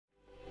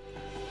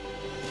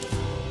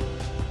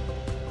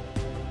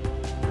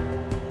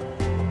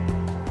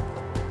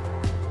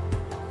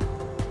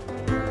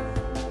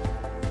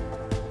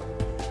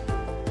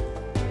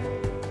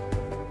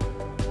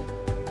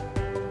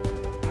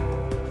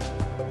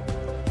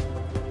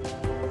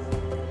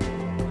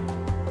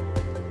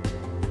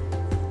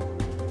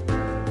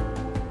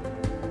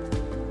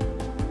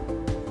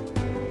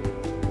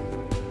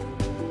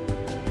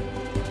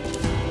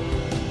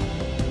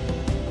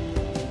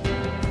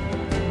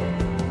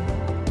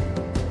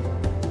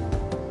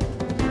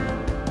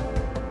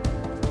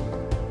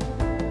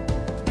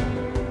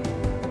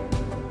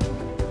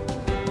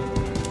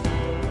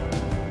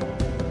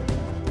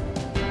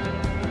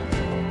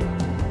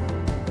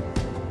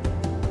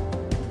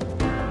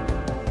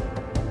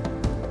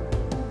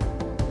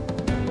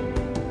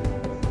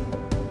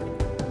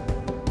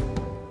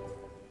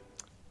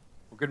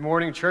Good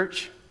morning,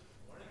 church.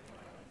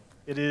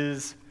 It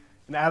is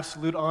an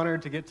absolute honor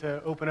to get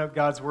to open up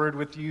God's Word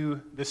with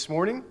you this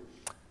morning.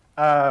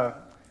 I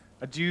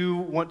do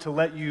want to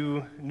let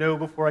you know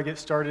before I get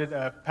started,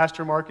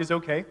 Pastor Mark is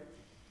okay.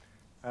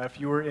 If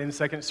you were in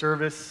second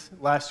service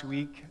last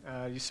week,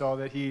 you saw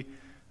that he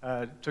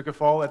took a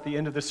fall at the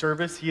end of the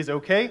service. He is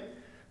okay.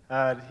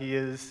 He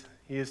is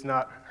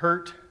not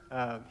hurt.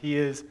 He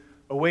is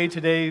away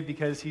today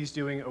because he's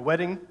doing a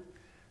wedding.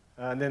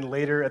 And then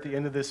later at the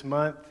end of this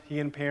month, he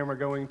and Pam are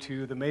going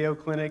to the Mayo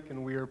Clinic,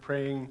 and we are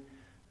praying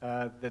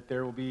that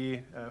there will be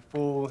a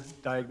full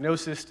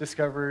diagnosis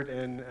discovered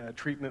and a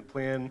treatment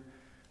plan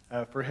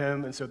for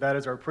him. And so that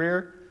is our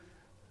prayer.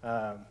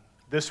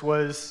 This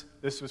was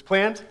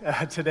planned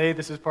today.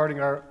 This is part of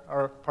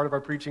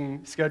our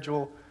preaching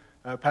schedule.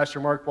 Pastor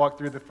Mark walked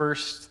through the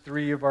first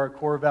three of our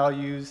core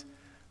values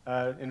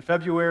in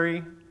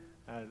February.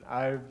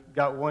 I've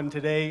got one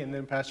today, and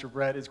then Pastor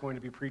Brett is going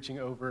to be preaching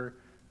over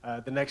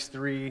the next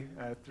three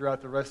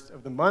throughout the rest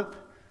of the month.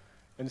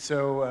 And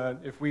so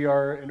if we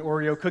are an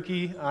Oreo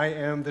cookie, I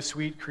am the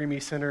sweet, creamy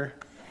center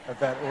of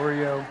that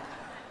Oreo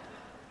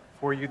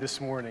for you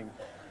this morning.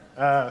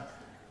 But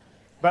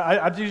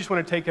I do just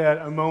want to take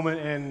a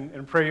moment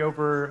and pray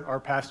over our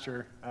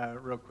pastor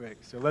real quick.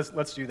 So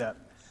let's do that.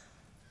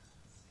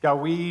 God,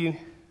 we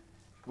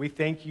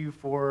thank you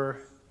for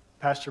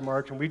Pastor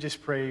Mark, and we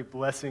just pray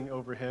blessing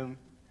over him.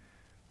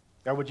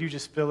 God, would you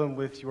just fill him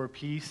with your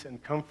peace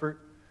and comfort?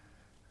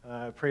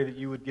 I pray that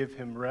you would give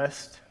him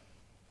rest.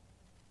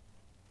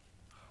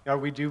 God,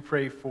 we do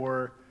pray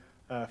for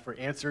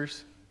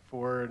answers,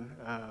 for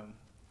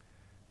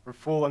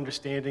full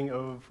understanding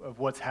of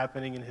what's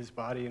happening in his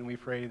body, and we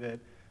pray that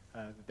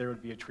there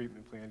would be a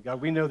treatment plan.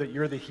 God, we know that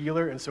you're the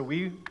healer, and so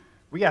we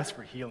ask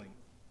for healing.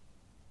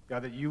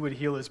 God, that you would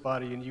heal his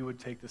body and you would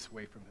take this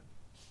away from him.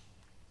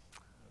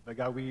 But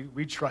God,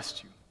 we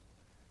trust you.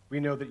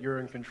 We know that you're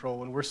in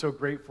control, and we're so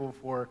grateful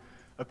for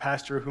a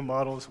pastor who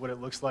models what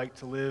it looks like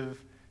to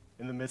live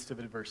in the midst of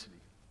adversity,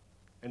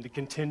 and to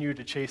continue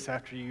to chase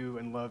after you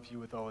and love you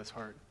with all his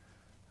heart.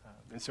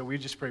 And so we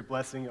just pray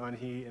blessing on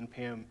he and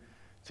Pam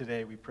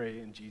today. We pray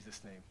in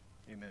Jesus' name.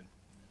 Amen.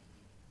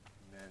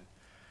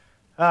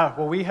 Amen.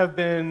 Well, we have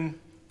been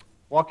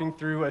walking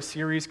through a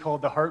series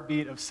called The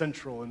Heartbeat of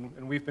Central,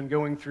 and we've been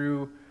going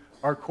through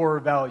our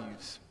core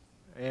values.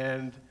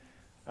 And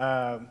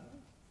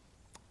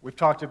we've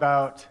talked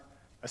about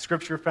a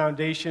scripture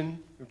foundation.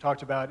 We've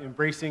talked about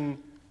embracing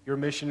your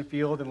mission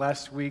field, and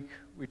last week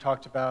we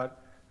talked about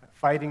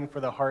fighting for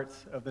the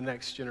hearts of the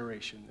next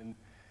generation. And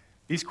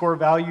these core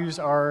values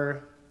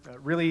are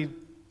really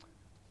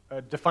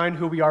define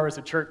who we are as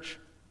a church,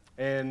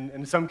 and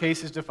in some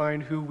cases define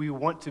who we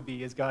want to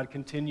be as God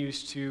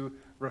continues to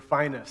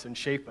refine us and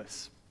shape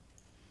us.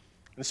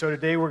 And so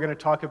today we're going to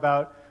talk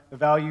about the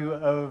value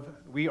of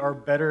we are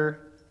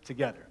better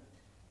together.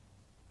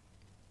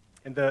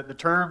 And the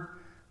term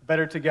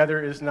better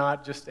together is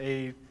not just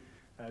a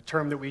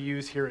term that we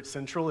use here at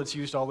Central. It's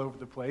used all over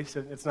the place.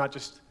 It's not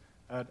just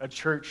a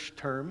church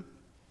term.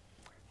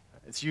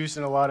 It's used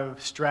in a lot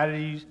of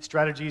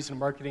strategies and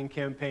marketing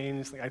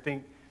campaigns. I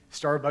think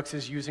Starbucks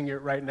is using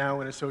it right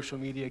now in a social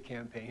media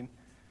campaign.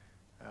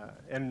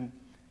 And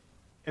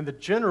in the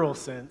general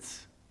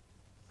sense,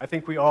 I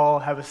think we all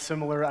have a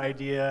similar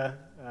idea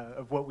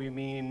of what we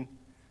mean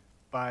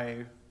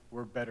by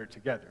we're better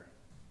together,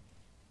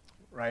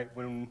 right?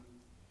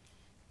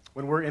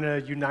 When we're in a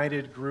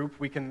united group,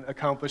 we can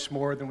accomplish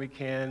more than we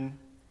can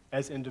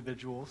as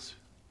individuals,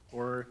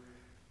 or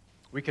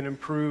we can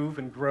improve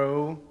and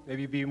grow,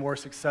 maybe be more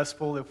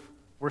successful if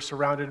we're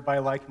surrounded by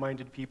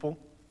like-minded people.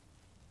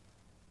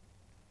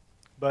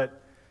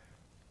 But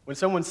when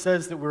someone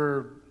says that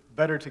we're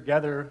better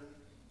together,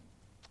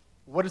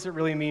 what does it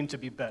really mean to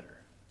be better?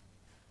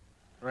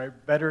 Right?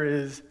 Better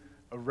is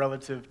a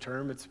relative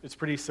term. It's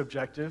pretty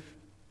subjective.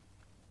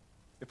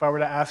 If I were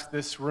to ask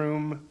this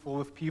room full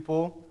of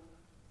people,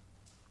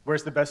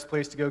 where's the best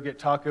place to go get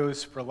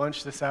tacos for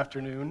lunch this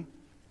afternoon?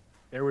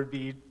 There would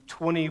be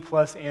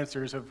 20-plus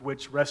answers of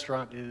which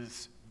restaurant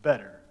is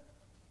better,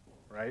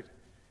 right?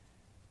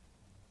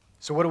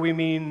 So what do we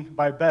mean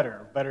by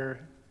better?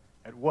 Better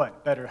at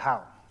what? Better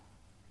how?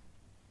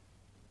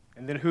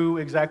 And then who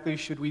exactly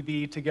should we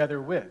be together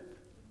with?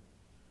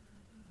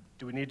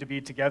 Do we need to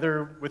be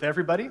together with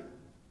everybody?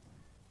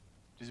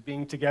 Does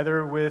being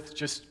together with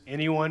just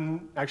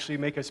anyone actually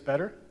make us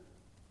better?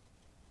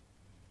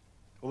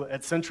 Well,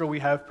 at Central, we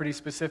have pretty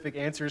specific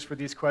answers for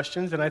these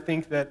questions, and I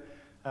think that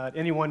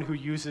anyone who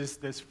uses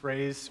this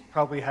phrase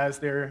probably has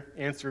their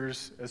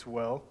answers as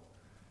well.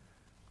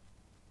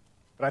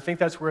 But I think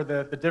that's where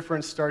the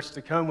difference starts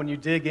to come. When you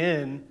dig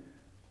in,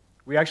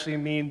 we actually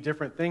mean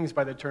different things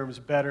by the terms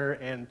better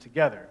and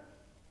together.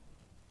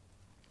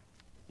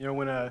 You know,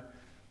 when a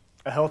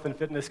health and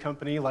fitness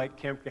company like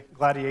Camp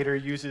Gladiator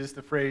uses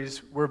the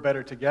phrase, we're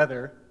better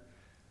together,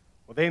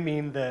 well, they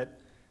mean that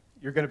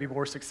you're going to be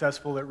more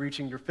successful at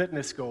reaching your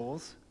fitness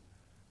goals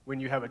when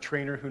you have a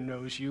trainer who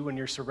knows you, when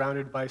you're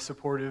surrounded by a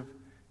supportive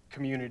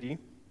community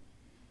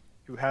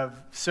who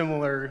have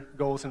similar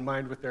goals in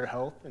mind with their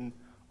health. And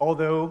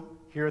although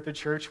here at the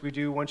church we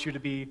do want you to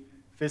be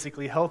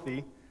physically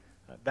healthy,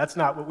 that's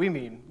not what we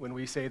mean when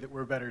we say that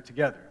we're better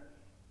together.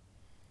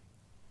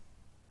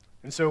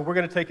 And so we're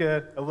going to take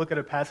a look at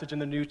a passage in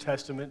the New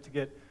Testament to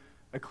get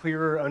a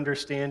clearer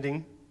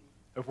understanding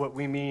of what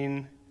we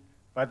mean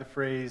by the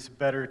phrase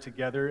better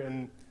together.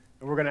 And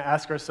we're going to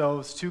ask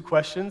ourselves two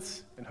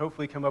questions and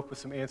hopefully come up with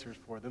some answers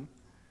for them.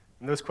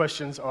 And those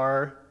questions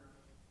are,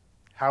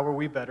 how are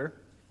we better?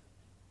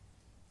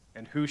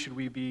 And who should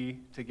we be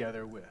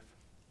together with?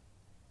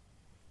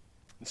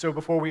 And so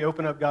before we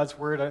open up God's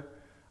Word,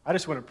 I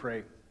just want to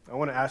pray. I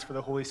want to ask for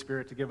the Holy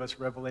Spirit to give us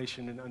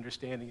revelation and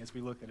understanding as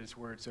we look at His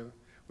Word. So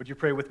would you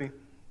pray with me?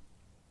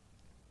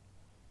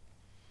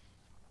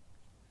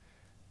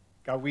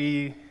 God,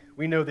 we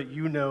know that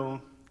you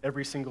know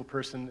every single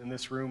person in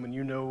this room, and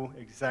you know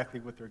exactly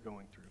what they're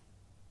going through.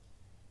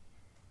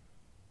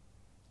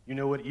 You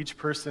know what each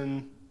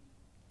person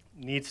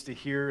needs to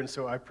hear, and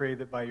so I pray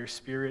that by your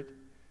Spirit,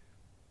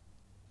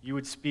 you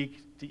would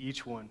speak to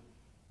each one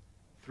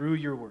through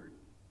your word.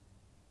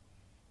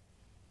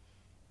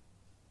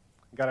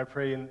 God, I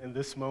pray in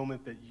this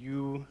moment that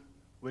you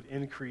would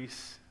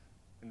increase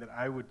and that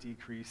I would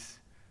decrease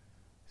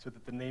so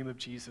that the name of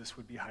Jesus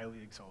would be highly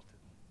exalted.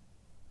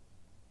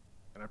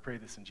 And I pray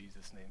this in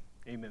Jesus' name.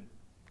 Amen.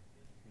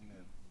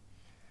 Amen.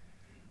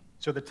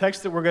 So the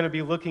text that we're going to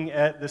be looking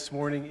at this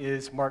morning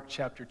is Mark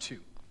chapter 2.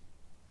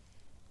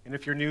 And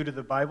if you're new to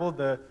the Bible,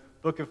 the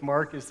book of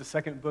Mark is the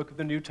second book of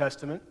the New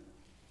Testament.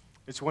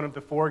 It's one of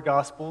the four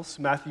Gospels,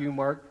 Matthew,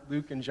 Mark,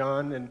 Luke, and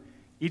John, and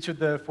each of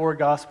the four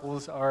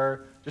Gospels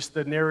are just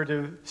the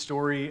narrative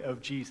story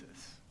of Jesus.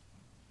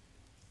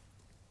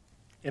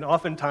 And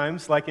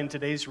oftentimes, like in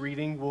today's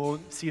reading, we'll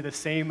see the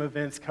same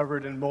events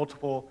covered in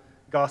multiple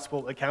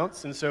Gospel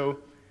accounts. And so,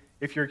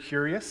 if you're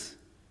curious,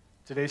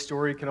 today's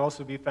story can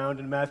also be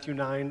found in Matthew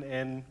 9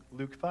 and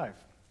Luke 5.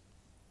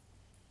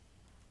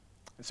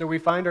 And so we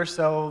find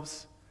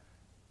ourselves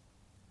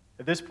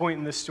at this point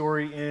in the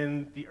story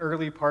in the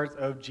early part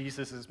of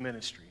Jesus'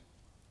 ministry.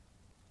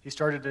 He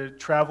started to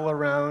travel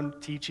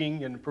around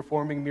teaching and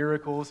performing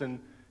miracles and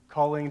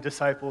calling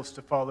disciples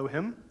to follow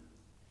him.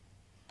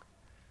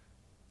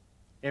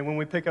 And when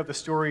we pick up the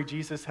story,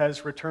 Jesus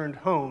has returned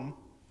home,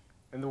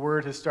 and the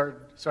word has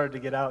started to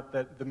get out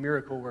that the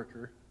miracle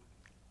worker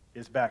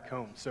is back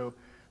home. So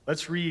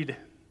let's read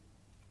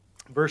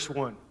verse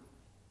 1.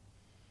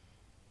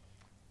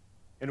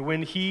 And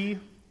when he,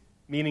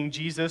 meaning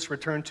Jesus,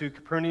 returned to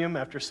Capernaum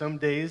after some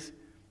days,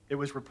 it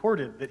was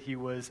reported that he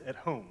was at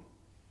home.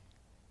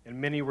 And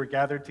many were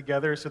gathered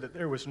together so that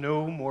there was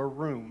no more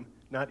room,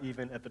 not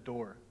even at the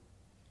door.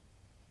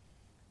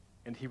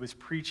 And he was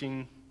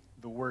preaching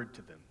the word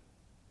to them.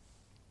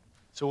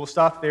 So we'll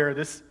stop there.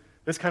 This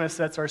kind of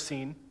sets our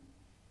scene.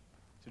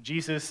 So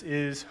Jesus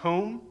is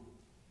home,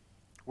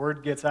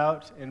 word gets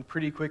out, and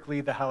pretty quickly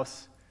the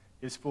house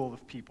is full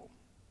of people.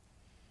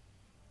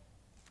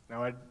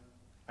 Now,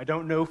 I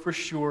don't know for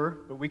sure,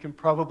 but we can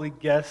probably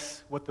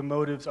guess what the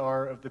motives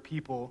are of the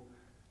people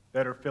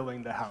that are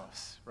filling the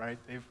house, right?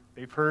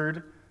 They've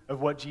heard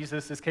of what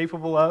Jesus is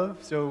capable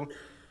of, so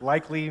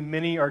likely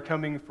many are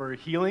coming for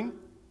healing,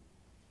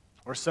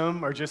 or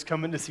some are just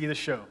coming to see the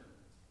show,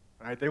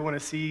 right? They want to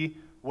see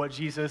what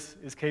Jesus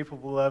is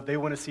capable of. They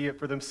want to see it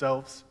for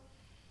themselves.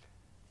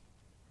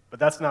 But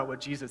that's not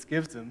what Jesus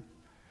gives them.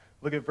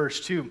 Look at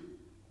verse 2.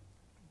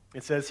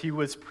 It says he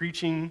was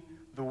preaching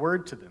the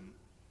word to them.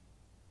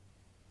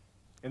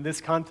 In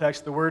this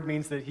context, the word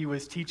means that he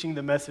was teaching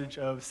the message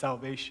of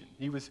salvation.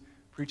 He was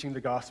preaching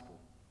the gospel.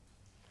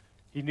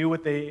 He knew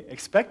what they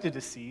expected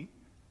to see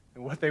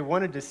and what they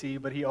wanted to see,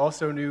 but he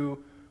also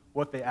knew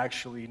what they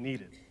actually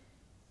needed.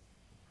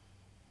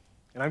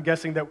 And I'm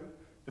guessing that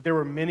there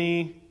were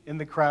many in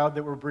the crowd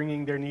that were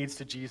bringing their needs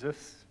to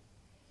Jesus.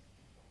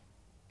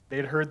 They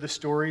had heard the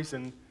stories,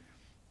 and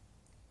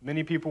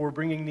many people were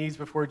bringing needs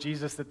before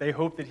Jesus that they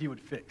hoped that he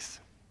would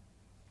fix.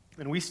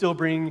 And we still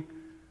bring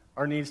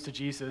our needs to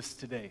Jesus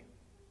today.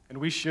 And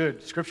we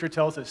should. Scripture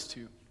tells us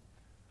to.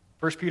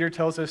 1 Peter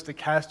tells us to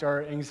cast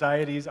our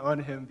anxieties on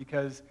him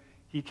because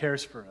he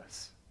cares for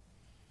us.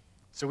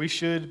 So we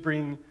should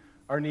bring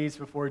our needs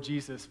before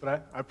Jesus.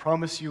 But I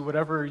promise you,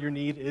 whatever your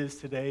need is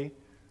today,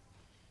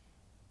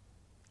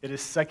 it is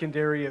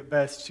secondary at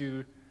best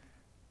to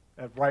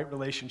a right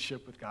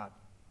relationship with God.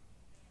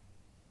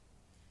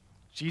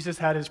 Jesus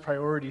had his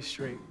priorities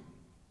straight.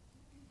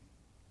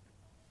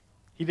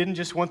 He didn't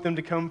just want them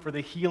to come for the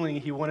healing,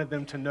 he wanted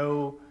them to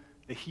know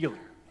the healer.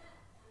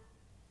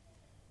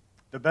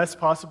 The best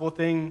possible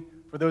thing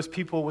for those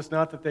people was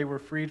not that they were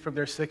freed from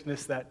their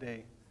sickness that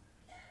day.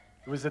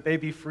 It was that they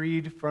be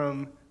freed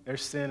from their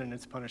sin and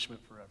its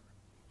punishment forever.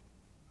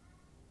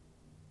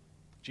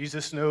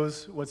 Jesus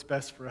knows what's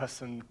best for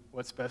us, and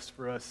what's best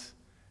for us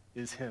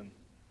is him.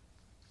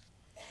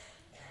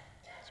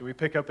 So we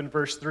pick up in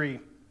verse 3.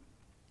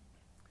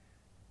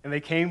 And they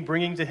came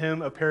bringing to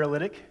him a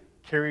paralytic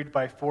carried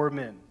by 4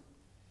 men.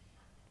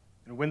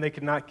 And when they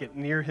could not get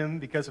near him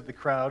because of the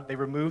crowd, they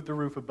removed the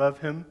roof above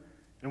him,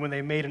 and when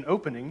they made an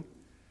opening,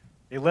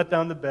 they let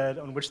down the bed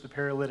on which the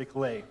paralytic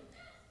lay.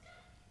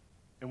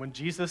 And when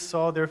Jesus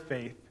saw their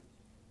faith,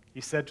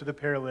 he said to the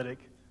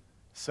paralytic,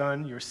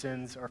 "Son, your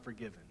sins are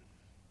forgiven."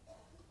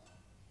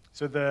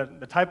 So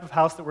the type of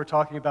house that we're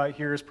talking about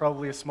here is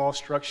probably a small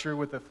structure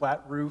with a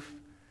flat roof,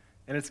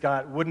 and it's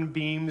got wooden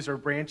beams or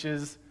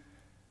branches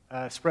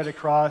spread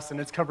across,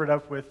 and it's covered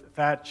up with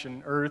thatch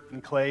and earth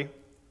and clay.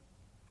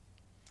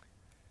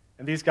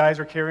 And these guys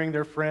are carrying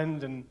their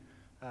friend, and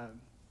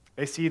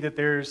they see that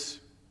there's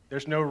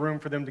no room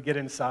for them to get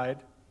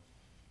inside.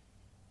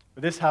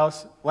 But this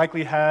house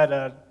likely had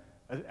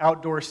an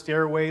outdoor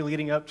stairway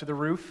leading up to the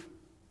roof.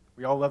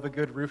 We all love a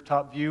good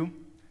rooftop view.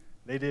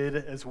 They did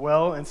as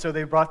well, and so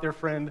they brought their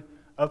friend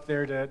up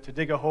there to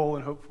dig a hole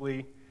and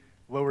hopefully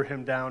lower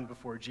him down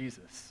before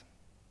Jesus.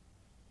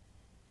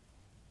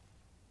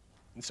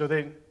 And so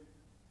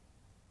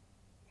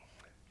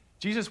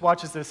Jesus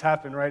watches this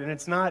happen, right? And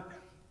it's not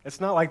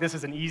like this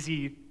is an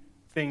easy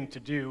thing to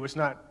do. It's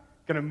not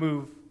going to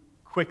move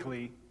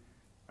quickly.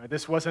 Right?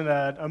 This wasn't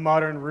a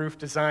modern roof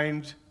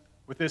designed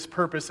with this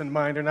purpose in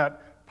mind. They're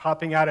not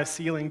popping out a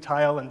ceiling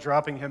tile and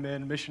dropping him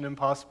in, Mission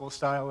Impossible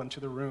style, into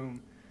the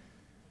room.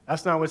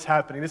 That's not what's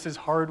happening. This is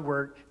hard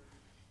work.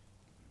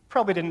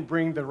 Probably didn't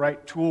bring the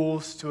right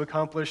tools to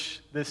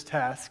accomplish this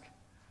task.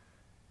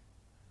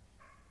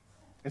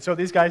 And so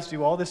these guys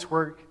do all this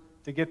work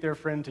to get their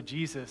friend to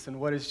Jesus, and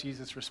what is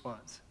Jesus'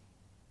 response?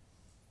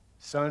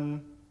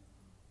 "Son,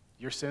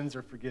 your sins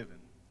are forgiven."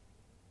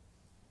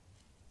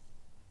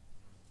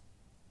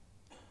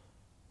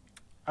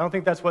 I don't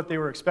think that's what they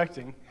were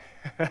expecting.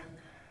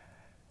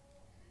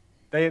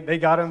 They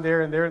got him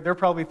there, and they're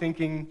probably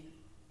thinking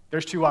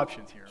there's two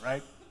options here,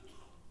 right?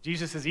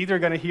 Jesus is either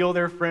going to heal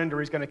their friend or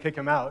he's going to kick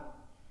him out.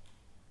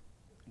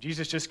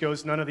 Jesus just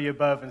goes none of the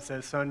above and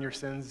says, "Son, your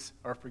sins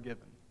are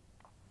forgiven."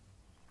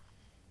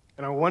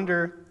 And I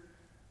wonder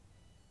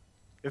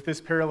if this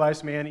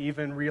paralyzed man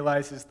even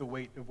realizes the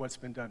weight of what's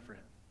been done for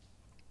him.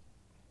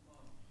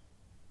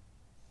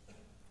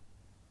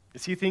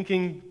 Is he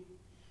thinking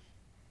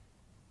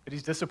that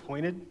he's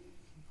disappointed?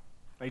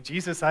 Like,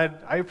 Jesus, I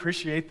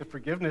appreciate the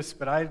forgiveness,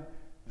 but I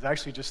was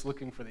actually just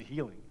looking for the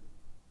healing.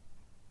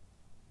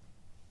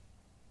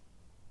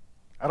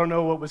 I don't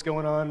know what was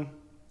going on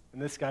in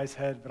this guy's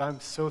head, but I'm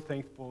so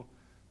thankful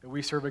that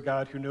we serve a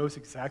God who knows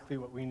exactly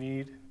what we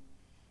need,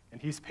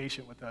 and he's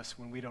patient with us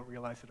when we don't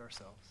realize it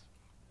ourselves.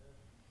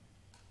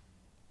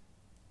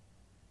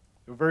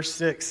 In verse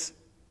 6,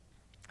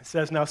 it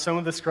says, "Now some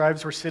of the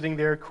scribes were sitting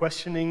there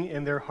questioning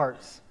in their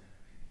hearts,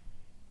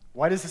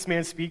 'Why does this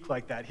man speak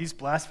like that? He's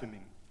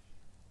blaspheming.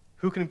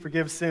 Who can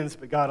forgive sins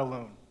but God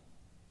alone?'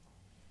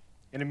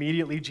 And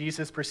immediately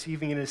Jesus,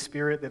 perceiving in his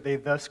spirit that they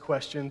thus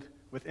questioned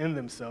within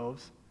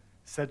themselves,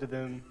 said to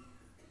them,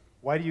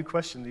 'Why do you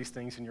question these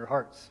things in your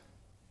hearts?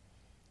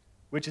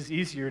 Which is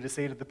easier, to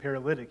say to the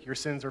paralytic, your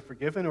sins are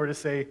forgiven, or to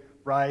say,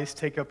 rise,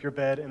 take up your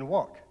bed, and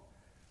walk?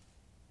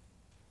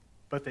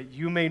 But that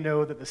you may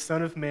know that the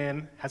Son of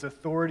Man has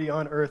authority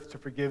on earth to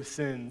forgive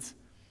sins,'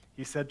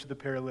 he said to the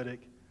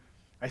paralytic,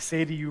 'I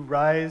say to you,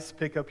 rise,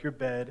 pick up your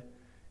bed,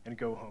 and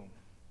go home.'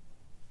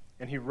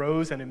 And he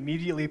rose and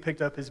immediately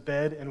picked up his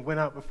bed and went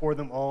out before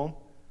them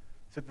all,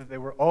 so that they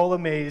were all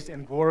amazed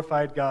and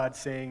glorified God,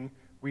 saying,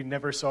 'We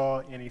never saw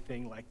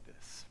anything like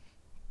this.'"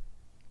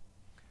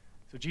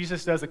 So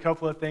Jesus does a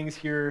couple of things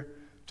here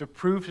to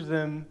prove to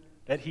them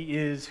that he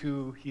is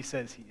who he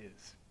says he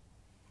is.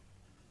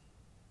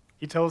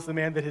 He tells the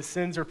man that his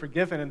sins are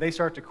forgiven, and they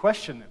start to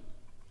question him.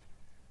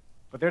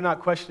 But they're not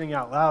questioning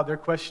out loud. They're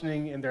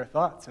questioning in their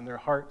thoughts, in their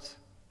hearts.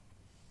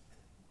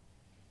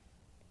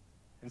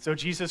 And so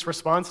Jesus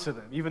responds to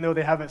them. Even though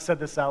they haven't said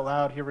this out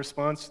loud, he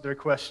responds to their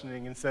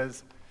questioning and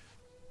says,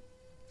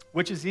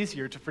 "Which is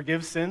easier, to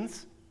forgive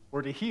sins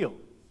or to heal?"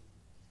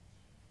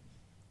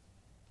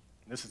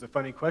 This is a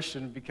funny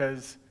question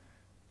because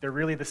they're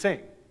really the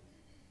same,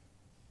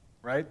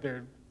 right?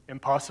 They're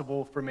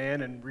impossible for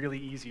man and really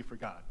easy for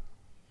God.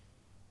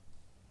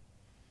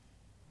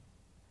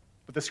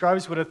 But the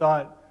scribes would have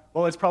thought,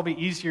 well, it's probably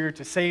easier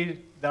to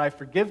say that I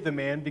forgive the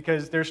man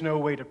because there's no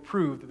way to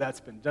prove that that's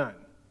been done.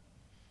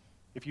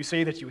 If you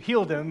say that you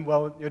healed him,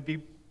 well, it would be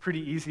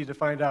pretty easy to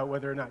find out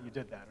whether or not you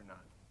did that or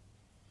not.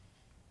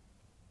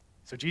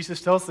 So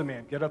Jesus tells the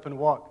man, "Get up and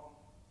walk.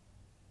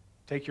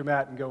 Take your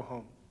mat and go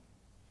home."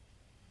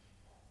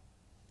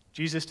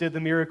 Jesus did the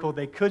miracle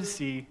they could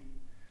see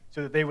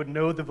so that they would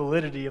know the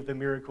validity of the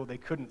miracle they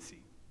couldn't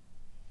see.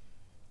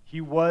 He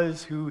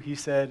was who he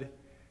said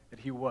that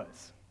he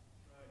was.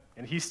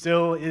 And he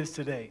still is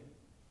today.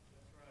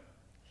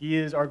 He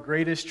is our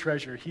greatest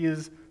treasure. He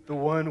is the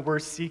one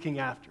worth seeking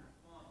after.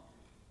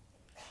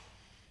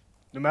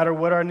 No matter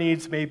what our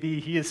needs may be,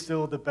 he is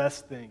still the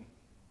best thing,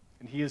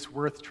 and he is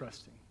worth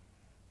trusting.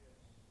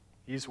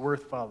 He is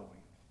worth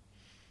following.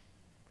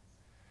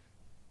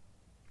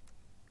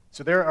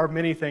 So there are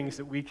many things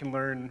that we can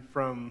learn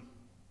from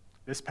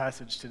this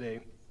passage today.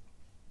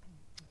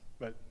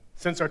 But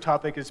since our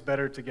topic is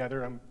better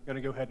together, I'm going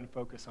to go ahead and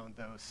focus on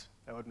those.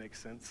 That would make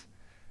sense.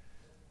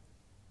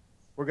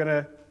 We're going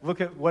to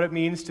look at what it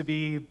means to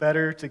be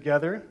better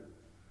together,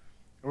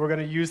 and we're going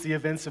to use the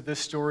events of this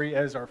story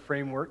as our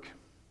framework.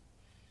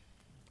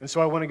 And so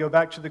I want to go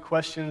back to the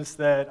questions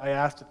that I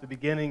asked at the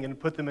beginning and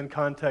put them in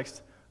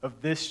context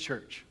of this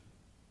church.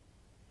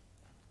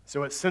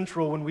 So at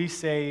Central, when we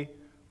say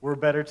we're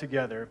better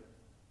together,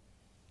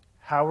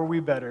 how are we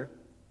better,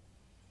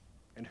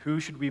 and who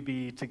should we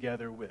be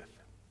together with?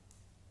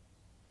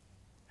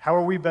 How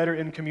are we better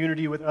in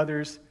community with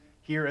others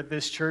here at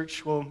this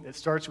church? Well, it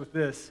starts with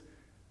this.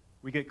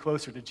 We get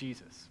closer to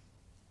Jesus.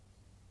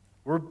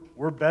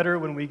 We're better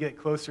when we get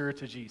closer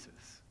to Jesus.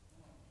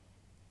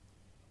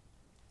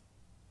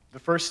 The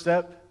first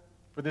step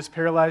for this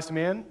paralyzed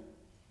man,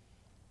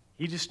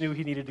 he just knew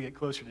he needed to get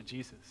closer to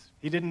Jesus.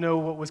 He didn't know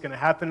what was going to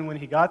happen when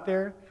he got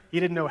there. He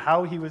didn't know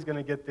how he was going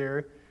to get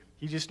there.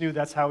 He just knew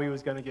that's how he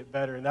was going to get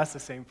better, and that's the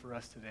same for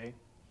us today.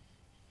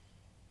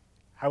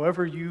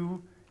 However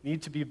you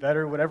need to be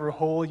better, whatever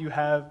hole you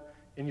have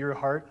in your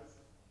heart,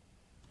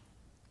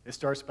 it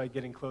starts by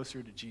getting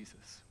closer to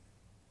Jesus.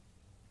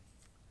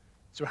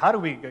 So how do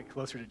we get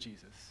closer to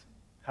Jesus?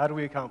 How do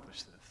we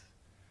accomplish this?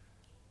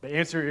 The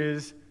answer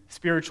is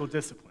spiritual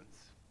disciplines.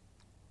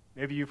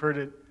 Maybe you've heard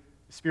it,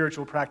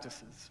 spiritual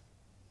practices.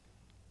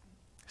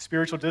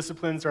 Spiritual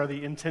disciplines are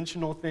the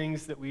intentional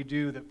things that we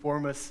do that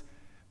form us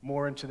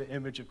more into the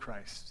image of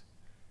Christ.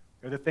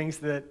 They're the things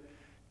that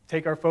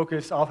take our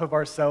focus off of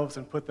ourselves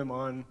and put them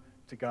on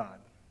to God.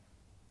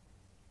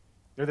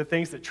 They're the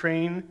things that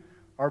train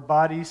our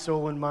body,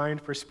 soul, and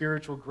mind for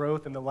spiritual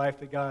growth in the life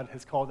that God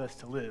has called us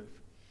to live.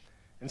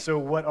 And so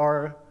what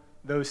are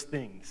those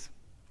things?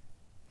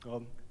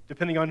 Well,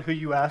 depending on who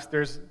you ask,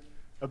 there's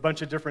a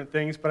bunch of different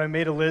things, but I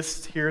made a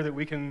list here that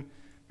we can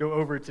go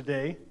over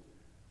today.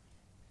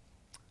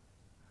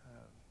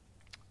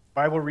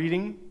 Bible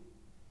reading,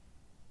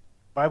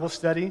 Bible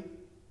study,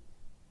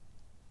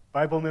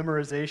 Bible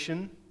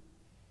memorization,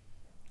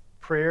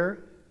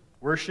 prayer,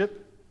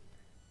 worship,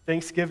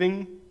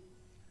 thanksgiving,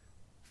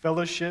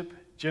 fellowship,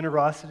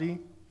 generosity,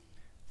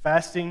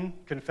 fasting,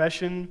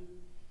 confession,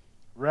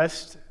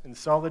 rest and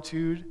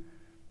solitude,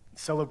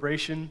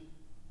 celebration.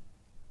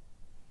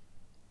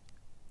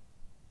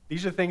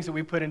 These are things that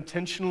we put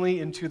intentionally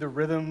into the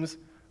rhythms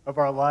of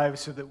our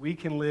lives so that we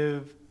can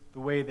live the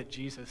way that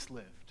Jesus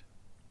lived.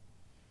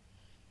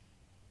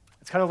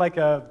 It's kind of like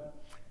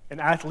an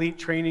athlete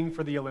training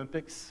for the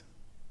Olympics,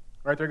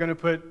 right? They're going to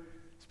put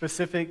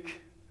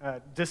specific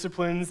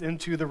disciplines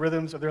into the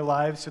rhythms of their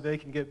lives so they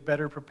can get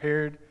better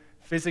prepared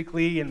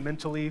physically and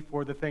mentally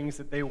for the things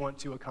that they want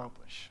to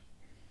accomplish.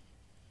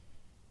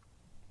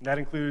 And that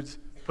includes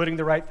putting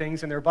the right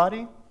things in their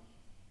body,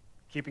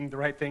 keeping the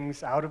right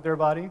things out of their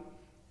body,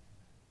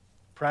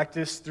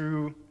 practice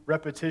through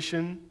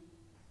repetition,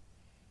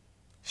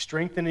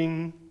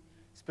 strengthening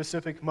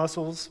specific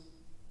muscles,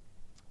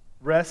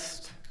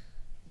 rest,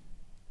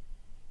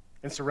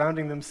 and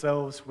surrounding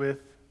themselves with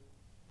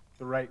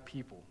the right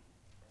people.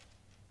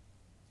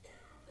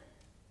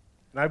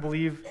 And I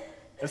believe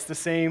it's the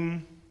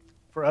same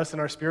for us in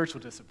our spiritual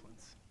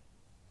disciplines.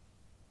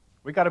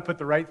 We got to put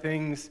the right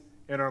things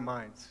in our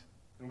minds,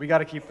 and we got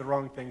to keep the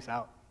wrong things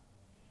out.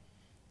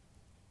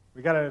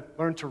 We got to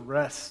learn to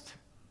rest.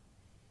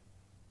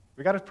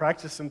 We got to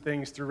practice some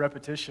things through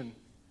repetition,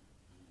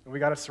 and we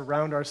got to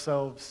surround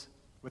ourselves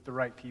with the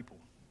right people.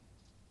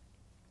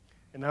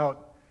 And now,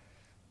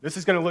 this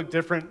is going to look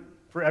different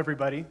for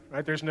everybody,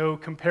 right? There's no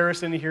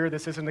comparison here.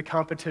 This isn't a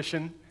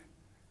competition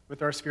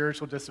with our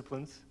spiritual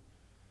disciplines.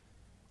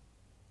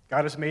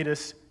 God has made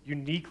us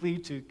uniquely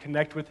to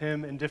connect with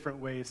Him in different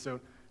ways. So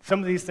some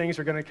of these things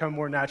are going to come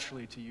more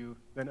naturally to you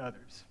than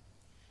others.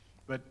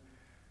 But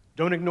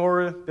don't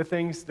ignore the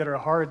things that are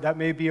hard. That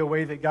may be a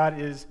way that God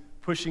is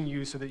pushing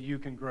you so that you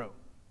can grow.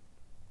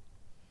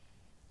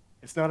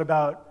 It's not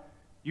about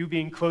you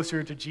being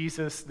closer to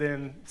Jesus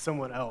than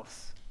someone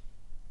else.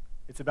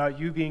 It's about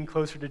you being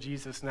closer to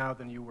Jesus now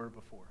than you were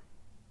before.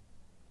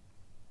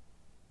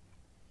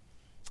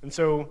 And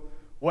so,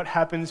 what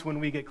happens when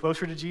we get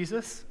closer to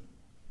Jesus?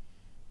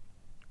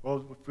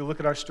 Well, if we look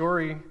at our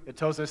story, it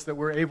tells us that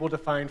we're able to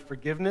find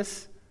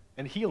forgiveness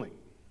and healing.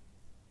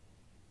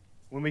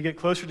 When we get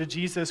closer to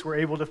Jesus, we're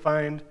able to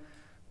find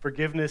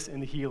forgiveness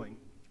and healing.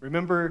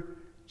 Remember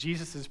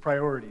Jesus'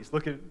 priorities.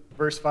 Look at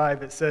verse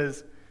 5. It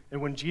says,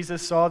 "And when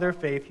Jesus saw their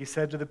faith, he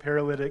said to the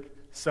paralytic,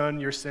 'Son,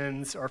 your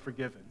sins are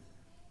forgiven.'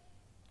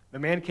 The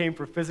man came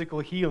for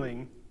physical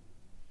healing,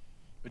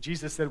 but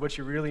Jesus said what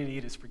you really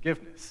need is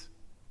forgiveness.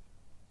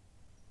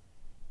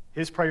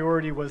 His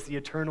priority was the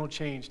eternal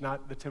change,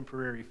 not the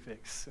temporary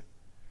fix.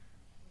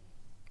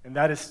 And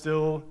that is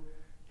still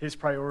his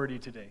priority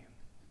today.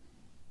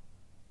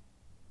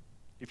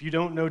 If you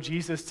don't know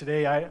Jesus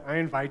today, I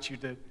invite you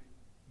to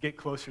get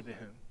closer to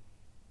him.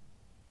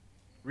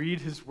 Read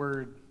his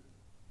word.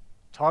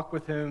 Talk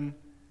with him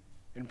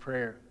in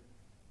prayer.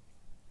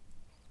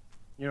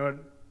 You know,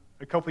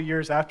 a couple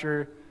years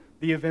after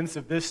the events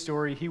of this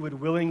story, he would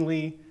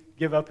willingly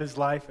give up his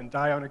life and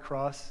die on a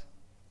cross,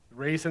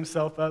 raise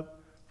himself up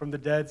from the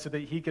dead so that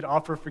he could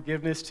offer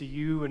forgiveness to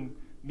you and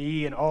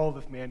me and all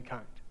of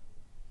mankind.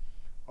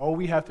 All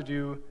we have to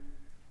do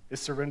is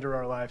surrender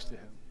our lives to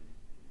him.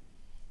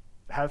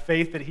 Have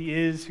faith that he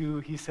is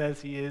who he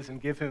says he is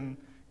and give him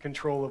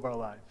control of our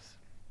lives.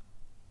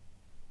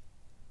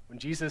 When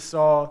Jesus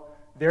saw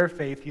their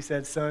faith, he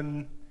said,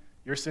 "Son,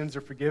 your sins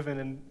are forgiven."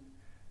 And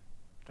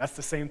that's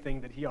the same thing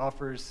that he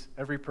offers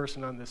every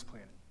person on this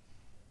planet.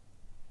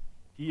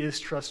 He is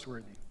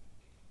trustworthy.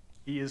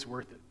 He is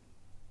worth it.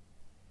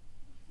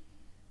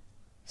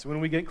 So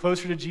when we get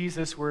closer to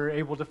Jesus, we're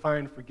able to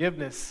find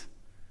forgiveness,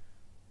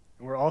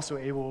 and we're also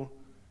able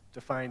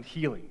to find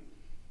healing.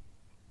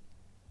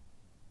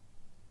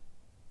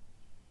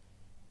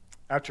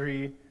 After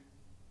he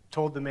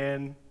told the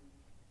man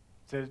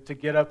to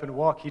get up and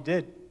walk, he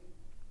did.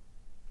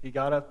 He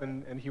got up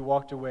and he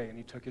walked away, and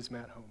he took his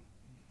mat home.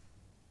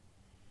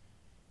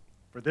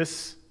 For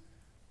this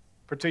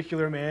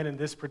particular man in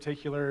this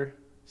particular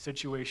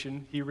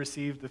situation, he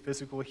received the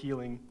physical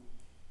healing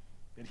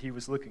that he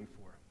was looking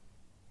for.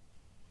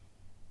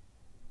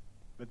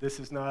 But this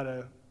is not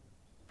a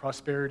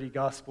prosperity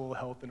gospel,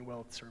 health and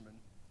wealth sermon.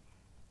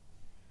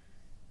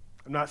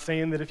 I'm not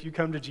saying that if you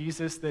come to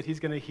Jesus that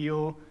he's going to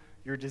heal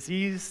your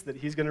disease, that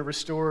he's going to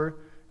restore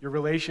your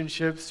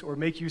relationships or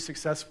make you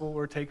successful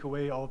or take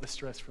away all the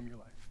stress from your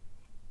life.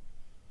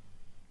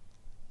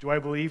 Do I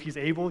believe he's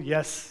able?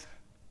 Yes.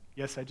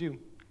 Yes, I do.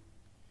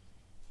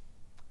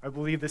 I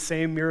believe the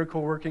same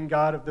miracle-working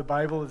God of the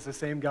Bible is the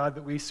same God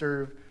that we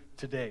serve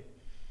today.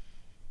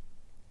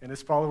 And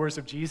as followers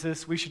of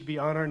Jesus, we should be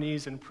on our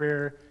knees in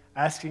prayer,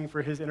 asking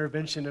for his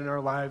intervention in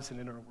our lives and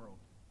in our world.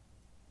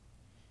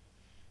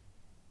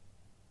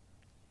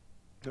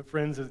 But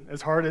friends,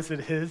 as hard as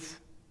it is,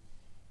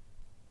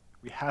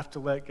 we have to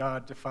let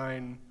God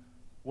define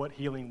what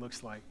healing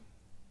looks like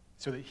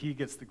so that he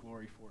gets the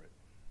glory for it.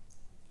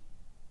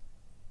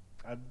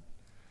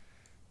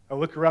 I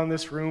look around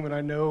this room and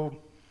I know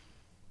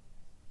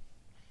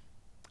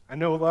a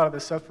lot of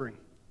the suffering.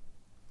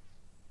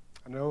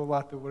 I know a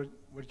lot of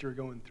what you're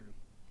going through.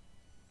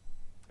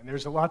 And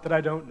there's a lot that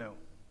I don't know.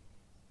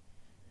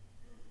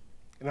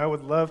 And I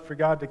would love for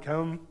God to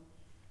come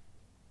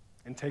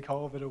and take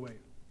all of it away.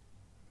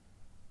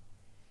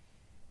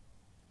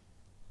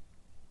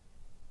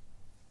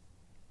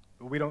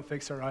 But we don't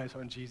fix our eyes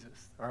on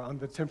Jesus or on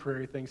the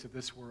temporary things of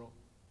this world.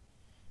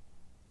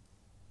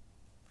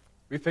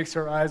 We fix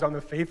our eyes on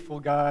the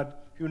faithful God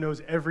who knows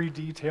every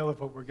detail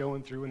of what we're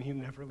going through, and he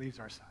never leaves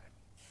our side.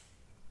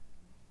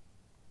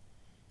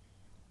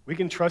 We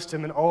can trust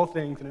him in all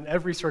things and in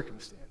every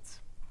circumstance.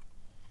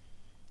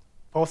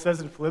 Paul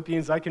says in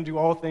Philippians, "I can do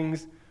all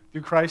things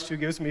through Christ who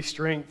gives me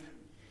strength."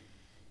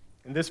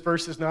 And this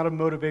verse is not a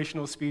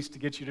motivational speech to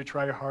get you to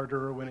try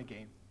harder or win a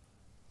game.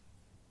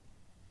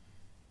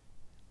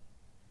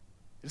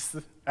 It's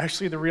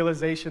actually the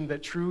realization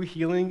that true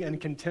healing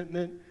and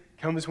contentment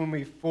comes when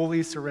we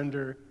fully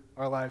surrender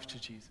our lives to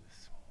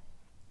Jesus.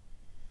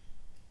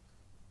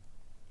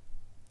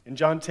 In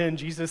John 10,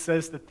 Jesus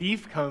says, "The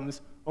thief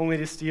comes only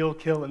to steal,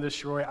 kill, and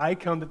destroy. I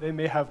come that they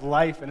may have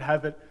life and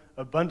have it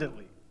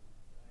abundantly."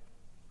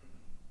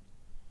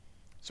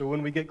 So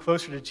when we get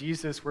closer to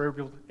Jesus,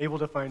 we're able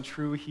to find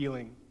true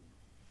healing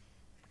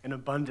and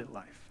abundant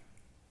life.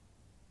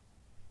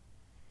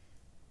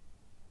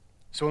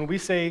 So when we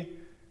say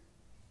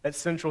at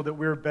Central that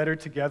we're better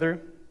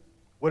together,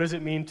 what does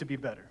it mean to be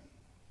better?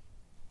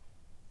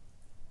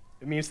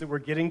 It means that we're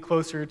getting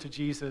closer to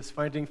Jesus,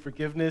 finding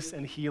forgiveness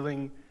and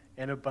healing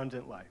and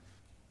abundant life.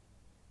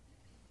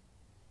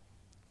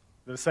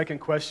 The second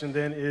question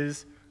then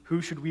is,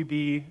 who should we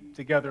be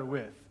together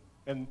with?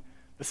 And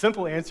the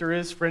simple answer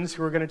is friends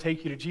who are going to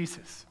take you to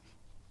Jesus.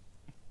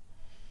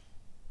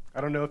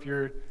 I don't know if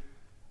you're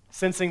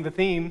sensing the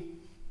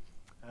theme,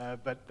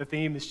 but the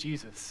theme is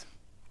Jesus.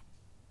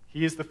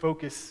 He is the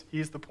focus. He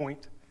is the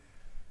point.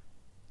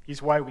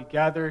 He's why we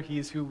gather. He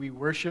is who we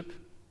worship.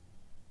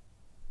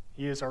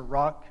 He is our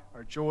rock,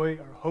 our joy,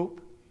 our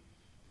hope.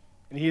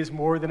 And he is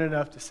more than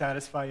enough to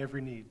satisfy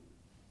every need.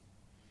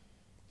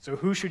 So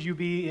who should you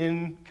be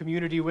in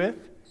community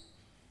with?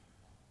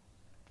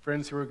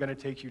 Friends who are going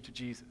to take you to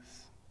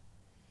Jesus.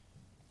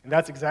 And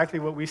that's exactly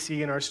what we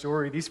see in our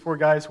story. These four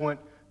guys want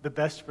the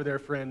best for their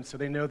friend, so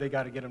they know they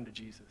got to get him to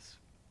Jesus.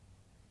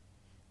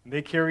 And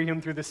they carry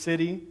him through the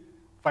city,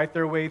 fight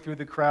their way through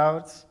the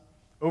crowds,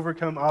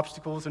 overcome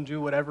obstacles, and do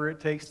whatever it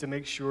takes to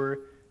make sure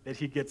that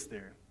he gets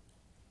there.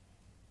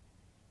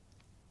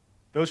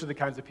 Those are the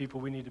kinds of people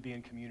we need to be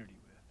in community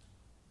with.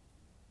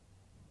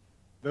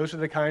 Those are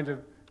the kind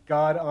of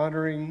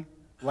God-honoring,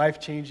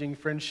 life-changing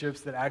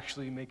friendships that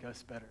actually make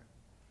us better.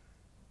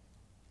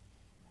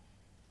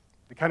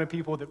 The kind of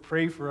people that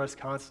pray for us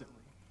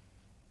constantly,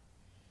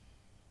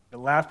 that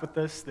laugh with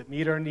us, that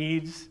meet our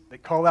needs,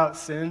 that call out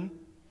sin,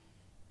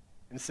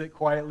 and sit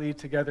quietly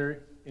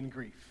together in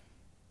grief.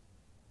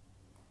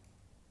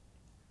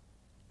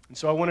 And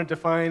so I want to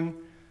define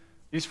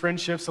these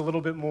friendships a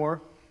little bit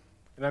more,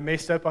 and I may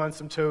step on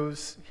some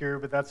toes here,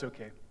 but that's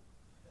okay.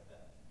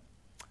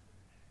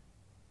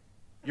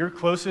 Your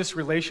closest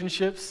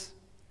relationships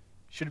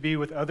should be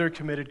with other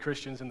committed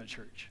Christians in the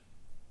church.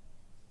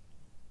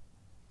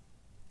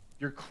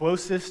 Your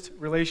closest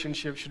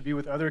relationship should be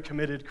with other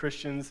committed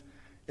Christians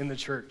in the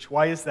church.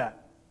 Why is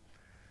that?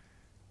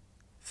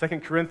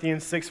 2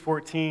 Corinthians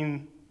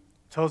 6:14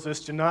 tells us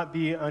to not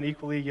be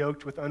unequally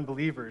yoked with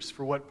unbelievers,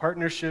 for what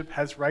partnership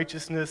has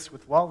righteousness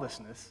with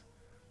lawlessness,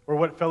 or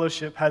what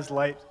fellowship has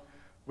light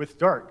with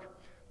dark?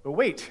 But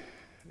wait,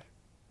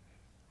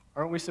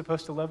 aren't we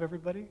supposed to love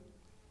everybody?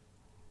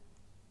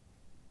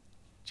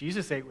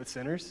 Jesus ate with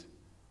sinners.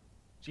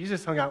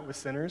 Jesus hung out with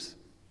sinners.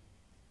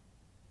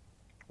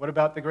 What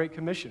about the Great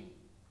Commission?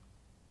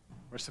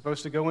 We're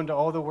supposed to go into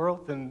all the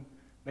world and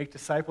make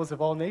disciples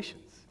of all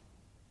nations.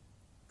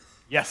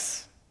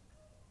 Yes.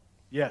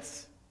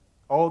 Yes.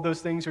 All of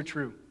those things are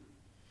true.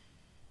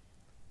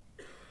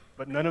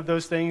 But none of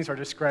those things are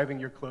describing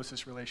your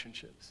closest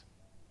relationships.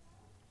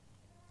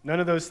 None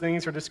of those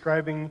things are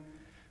describing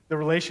the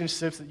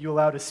relationships that you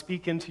allow to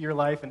speak into your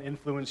life and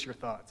influence your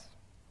thoughts.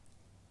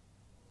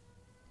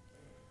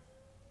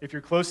 If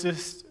your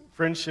closest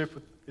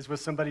friendship is with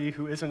somebody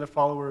who isn't a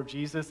follower of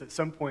Jesus, at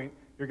some point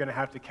you're going to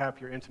have to cap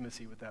your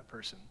intimacy with that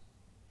person.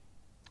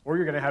 Or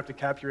you're going to have to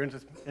cap your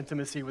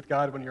intimacy with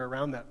God when you're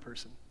around that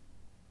person.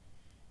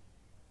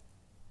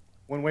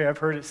 One way I've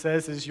heard it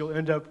says is you'll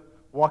end up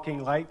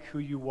walking like who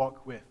you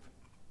walk with.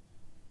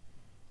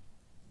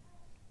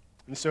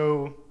 And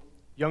so,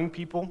 young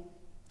people,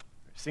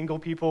 single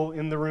people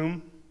in the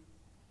room,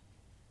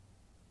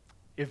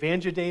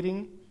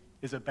 evangelidating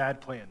is a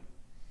bad plan.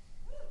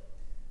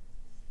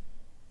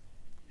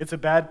 It's a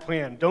bad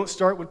plan. Don't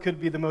start what could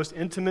be the most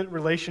intimate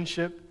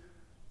relationship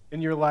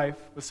in your life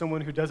with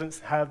someone who doesn't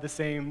have the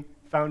same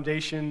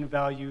foundation,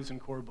 values, and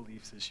core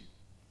beliefs as you.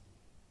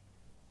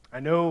 I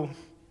know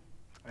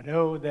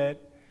that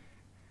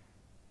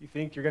you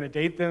think you're going to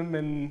date them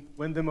and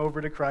win them over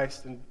to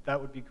Christ, and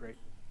that would be great.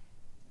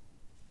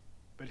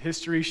 But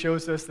history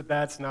shows us that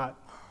that's not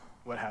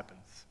what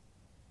happens.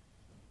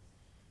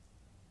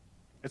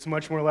 It's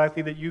much more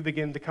likely that you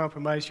begin to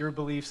compromise your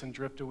beliefs and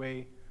drift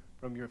away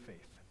from your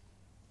faith.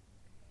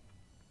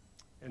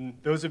 And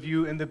those of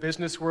you in the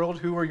business world,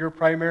 who are your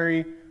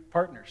primary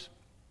partners?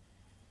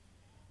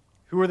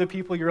 Who are the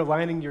people you're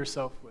aligning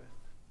yourself with?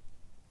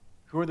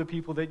 Who are the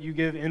people that you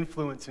give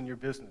influence in your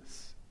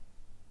business?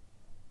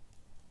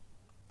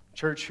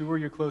 Church, who are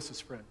your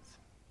closest friends?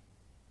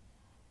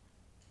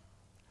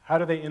 How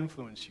do they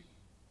influence you?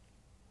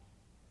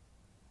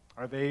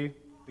 Are they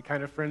the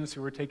kind of friends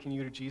who are taking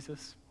you to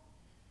Jesus?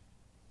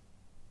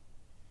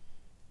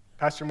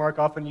 Pastor Mark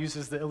often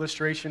uses the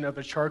illustration of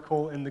a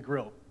charcoal in the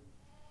grill.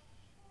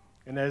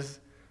 And as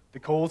the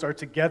coals are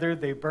together,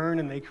 they burn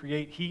and they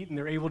create heat, and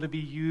they're able to be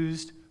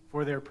used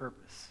for their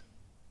purpose.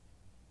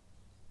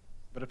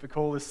 But if a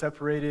coal is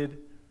separated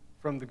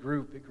from the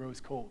group, it grows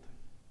cold,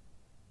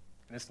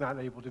 and it's not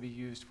able to be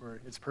used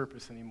for its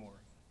purpose anymore.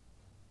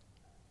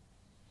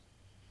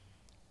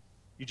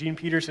 Eugene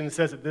Peterson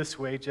says it this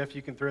way. Jeff,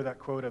 you can throw that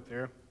quote up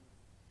there.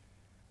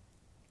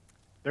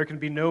 There can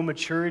be no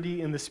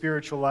maturity in the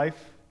spiritual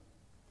life,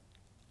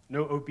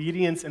 no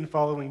obedience in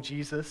following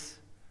Jesus,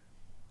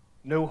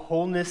 no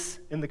wholeness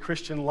in the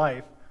Christian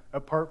life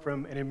apart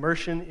from an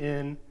immersion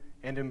in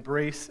and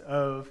embrace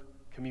of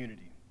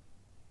community.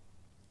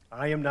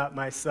 I am not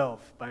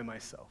myself by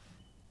myself.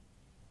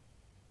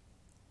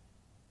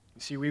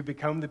 You see, we've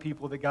become the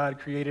people that God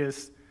created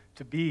us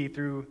to be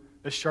through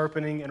the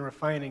sharpening and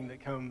refining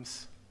that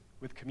comes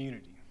with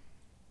community.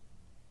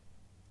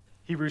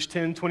 Hebrews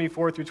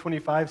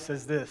 10:24-25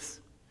 says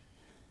this,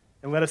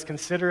 "And let us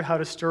consider how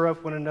to stir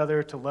up one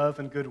another to love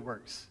and good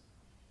works,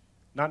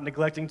 not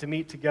neglecting to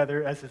meet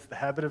together as is the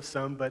habit of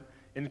some, but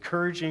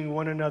encouraging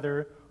one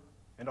another,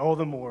 and all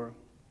the more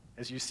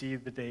as you see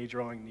the day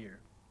drawing near."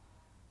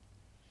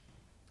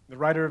 The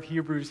writer of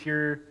Hebrews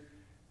here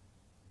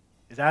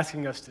is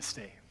asking us to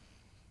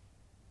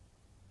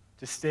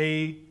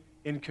stay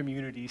in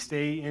community,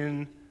 stay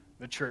in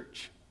the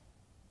church.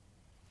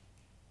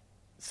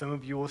 Some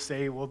of you will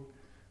say, well,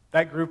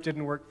 that group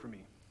didn't work for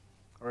me,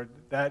 or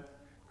that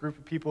group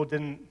of people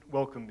didn't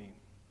welcome me.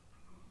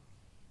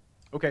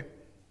 Okay.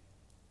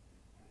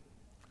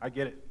 I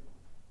get it.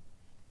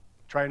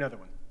 Try another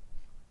one.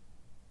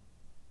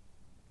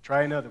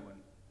 Try another one.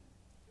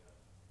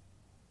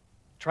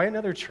 Try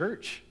another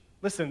church.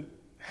 Listen,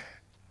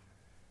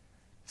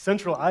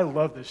 Central, I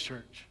love this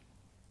church.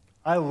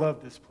 I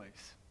love this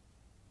place.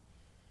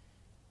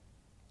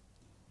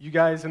 You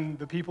guys and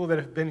the people that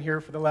have been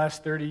here for the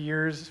last 30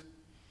 years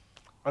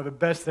are the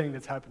best thing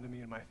that's happened to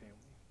me and my family.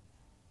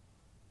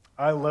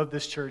 I love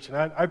this church, and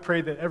I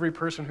pray that every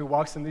person who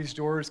walks in these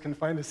doors can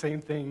find the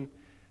same thing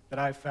that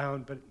I've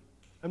found, but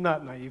I'm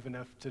not naive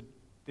enough to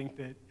think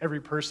that every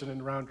person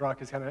in Round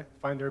Rock is going to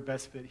find their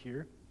best fit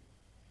here.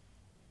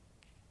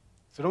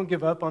 So don't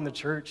give up on the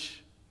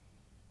church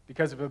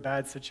because of a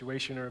bad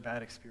situation or a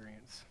bad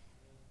experience.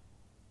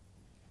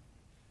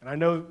 And I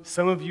know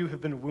some of you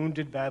have been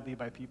wounded badly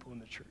by people in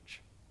the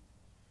church,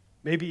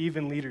 maybe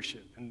even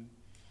leadership. And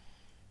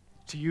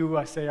to you,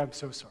 I say, I'm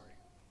so sorry.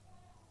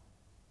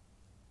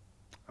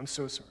 I'm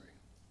so sorry.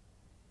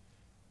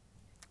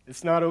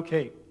 It's not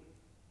okay.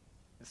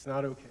 It's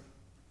not okay.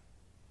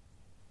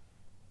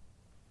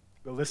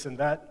 But listen,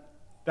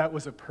 that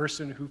was a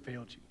person who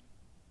failed you.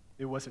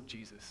 It wasn't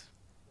Jesus.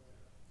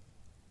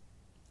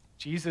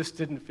 Jesus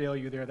didn't fail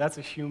you there. That's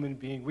a human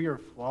being. We are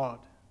flawed.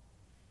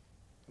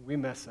 We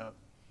mess up,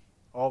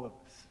 all of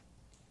us.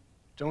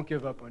 Don't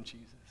give up on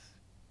Jesus.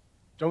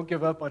 Don't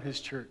give up on his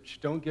church.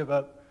 Don't give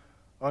up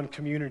on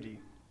community.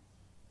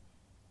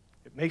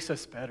 It makes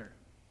us better.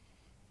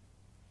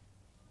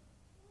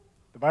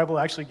 The Bible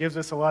actually gives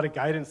us a lot of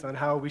guidance on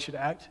how we should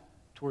act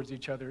towards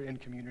each other in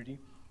community.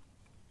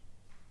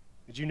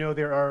 Did you know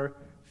there are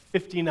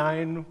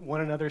 59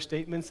 one another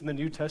statements in the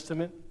New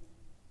Testament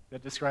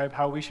that describe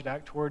how we should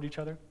act toward each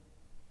other?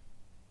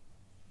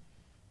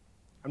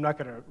 I'm not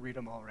going to read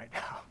them all right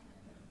now.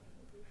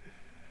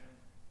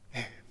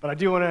 But I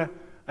do want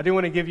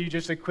to give you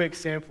just a quick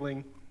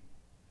sampling.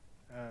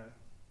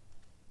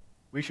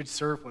 We should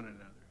serve one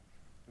another.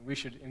 We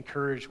should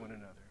encourage one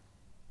another.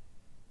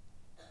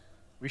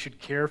 We should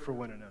care for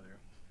one another.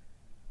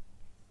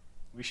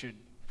 We should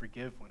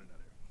forgive one another.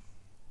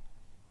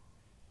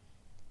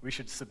 We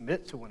should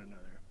submit to one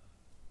another.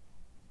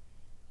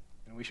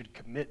 And we should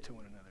commit to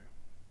one another.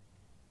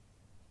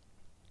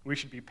 We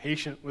should be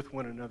patient with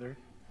one another.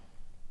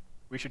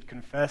 We should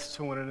confess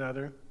to one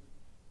another.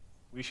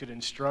 We should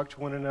instruct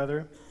one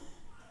another.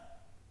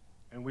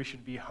 And we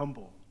should be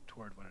humble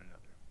toward one another.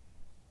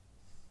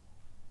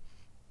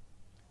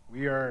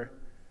 We are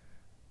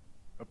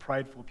a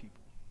prideful people.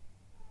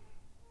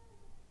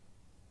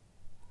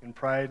 And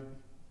pride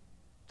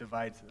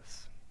divides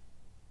us.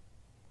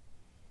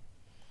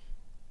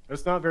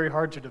 It's not very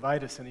hard to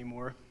divide us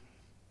anymore.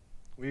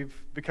 We've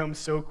become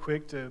so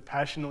quick to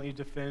passionately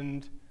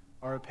defend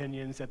our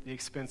opinions at the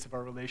expense of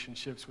our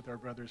relationships with our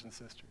brothers and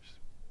sisters.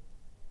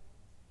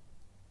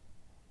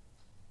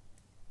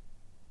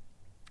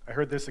 I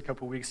heard this a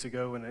couple weeks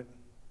ago, and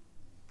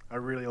I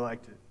really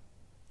liked it.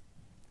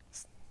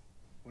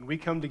 When we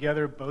come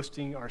together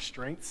boasting our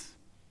strengths,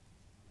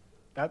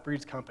 that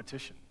breeds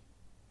competition.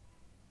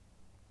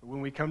 But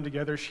when we come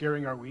together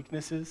sharing our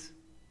weaknesses,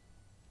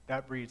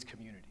 that breeds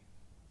community.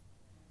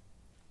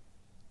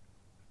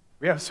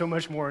 We have so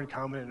much more in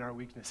common in our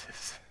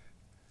weaknesses.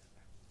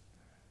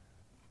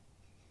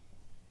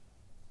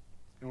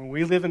 And when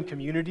we live in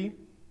community,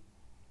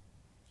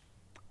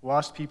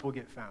 lost people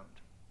get found,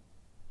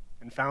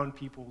 and found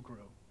people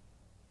grow.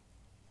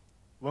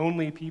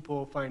 Lonely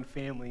people find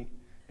family,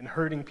 and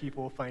hurting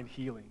people find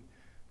healing.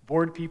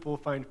 Bored people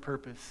find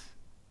purpose,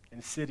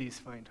 and cities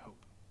find hope.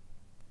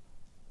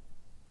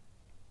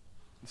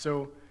 And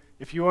so,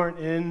 if you aren't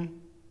in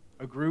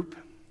a group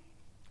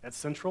at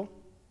Central,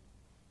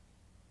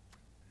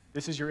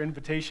 this is your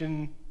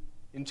invitation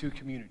into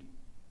community.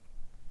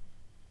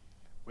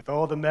 With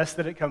all the mess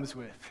that it comes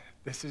with,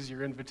 this is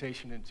your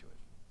invitation into it.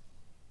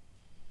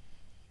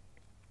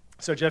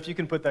 So, Jeff, you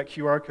can put that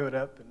QR code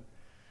up. And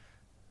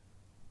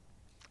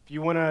if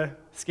you want to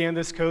scan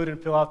this code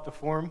and fill out the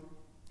form,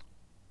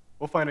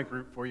 we'll find a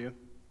group for you.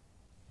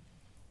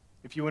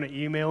 If you want to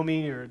email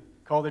me or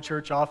call the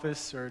church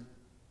office or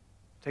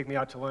take me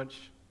out to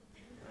lunch,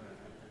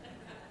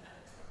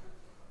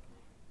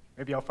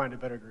 maybe I'll find a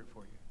better group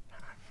for you.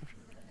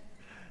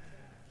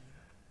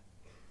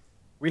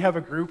 We have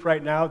a group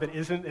right now that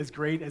isn't as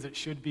great as it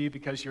should be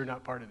because you're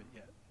not part of it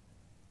yet.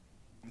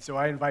 And so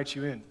I invite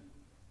you in.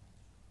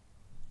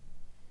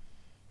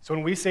 So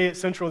when we say at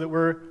Central that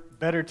we're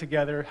better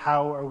together,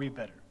 how are we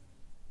better?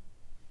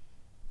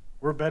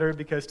 We're better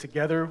because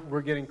together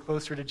we're getting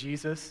closer to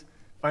Jesus,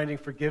 finding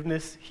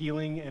forgiveness,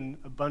 healing, and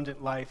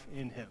abundant life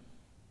in him.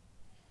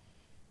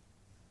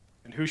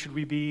 And who should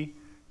we be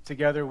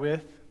together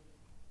with?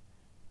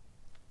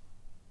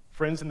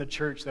 Friends in the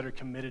church that are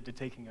committed to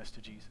taking us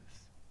to Jesus.